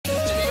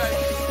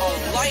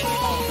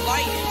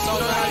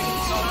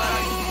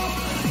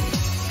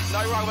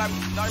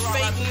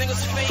Fake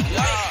niggas fake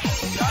like.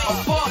 A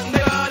fuck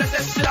nigga, that's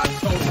that shit I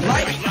don't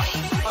like.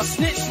 A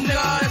snitch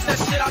nigga, that's that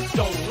shit I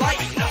don't like.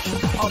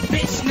 A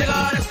bitch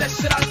nigga, that's that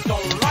shit I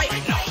don't like.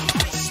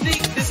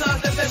 Sneak this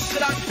that's that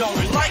shit I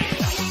don't like.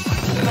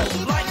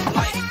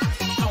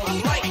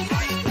 Don't like.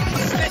 A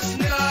snitch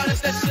nigga,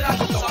 that's that shit I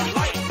don't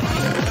like.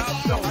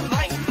 Don't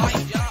like. A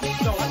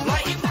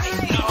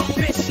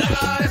bitch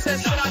nigga, that's that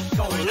shit I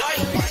don't like.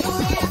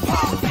 A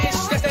pop bitch,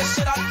 that's that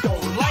shit I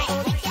don't like.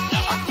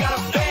 I got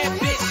a bad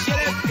bitch, yeah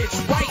that bitch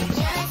right.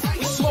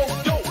 We smoke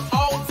dope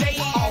all day,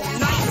 all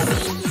night.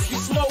 You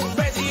smoke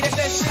Reggie, that's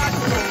that shit I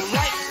don't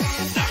like.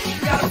 You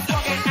got a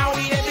fucking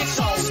Audi, that bitch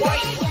all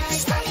white.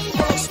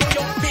 First for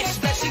your bitch,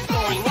 that she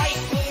going right.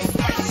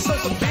 So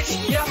the bitch,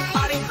 yeah,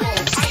 I didn't go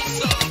ice.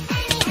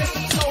 Just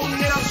the tone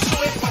that I'm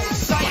showing on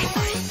sight.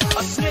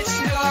 A snitch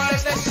nigga,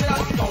 that's that shit I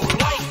don't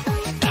like.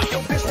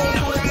 Your bitch won't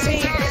do a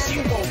team, bitch,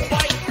 you won't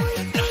fight.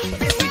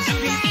 Bitch, we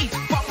GBE,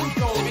 fuck, we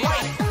gon'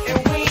 fight. And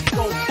we ain't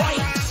gon'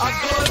 fight. Our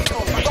guns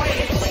gon' fight.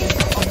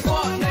 A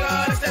fuck nigga,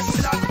 that's that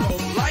shit I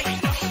don't like.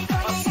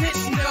 A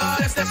snitch nigga,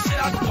 that's that shit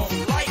I don't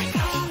like.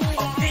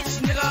 A bitch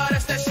nigga,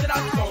 that's that shit I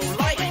don't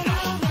like.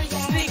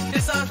 Sneak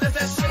this that's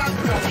that shit I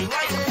don't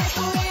like.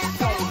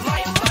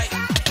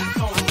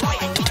 Don't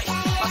like.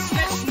 A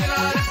snitch nigga,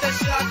 that's that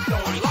shit I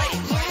don't like.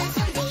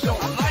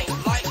 Don't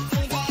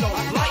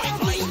like.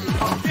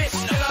 A bitch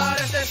nigga,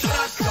 that's that shit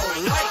I don't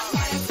like.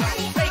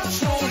 Fake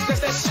shoes,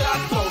 that's that shit I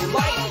don't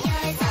like.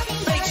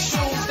 Fake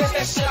shoes, that's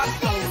that shit I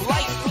don't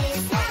like.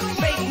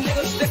 Fake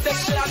niggas, that's that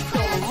shit I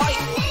don't like.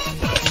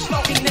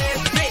 Smoking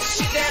ass bitch,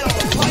 shit that I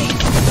don't like.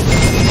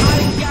 I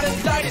ain't got a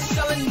diet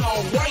selling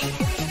all right,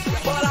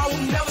 but I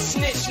will never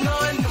snitch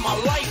none in my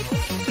life.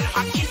 I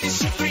keep this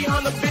shit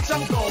 300, bitch,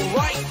 I'm gon'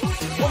 right.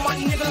 When my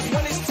niggas,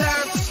 when it's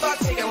time to start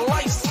taking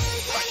life.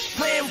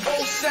 Playing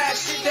both sides,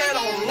 shit that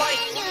I don't like.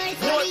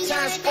 One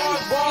time spar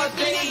bar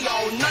day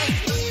all night.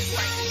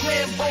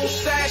 Playing both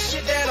sides,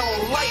 shit that I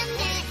don't like.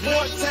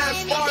 One time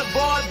spar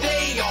bar day.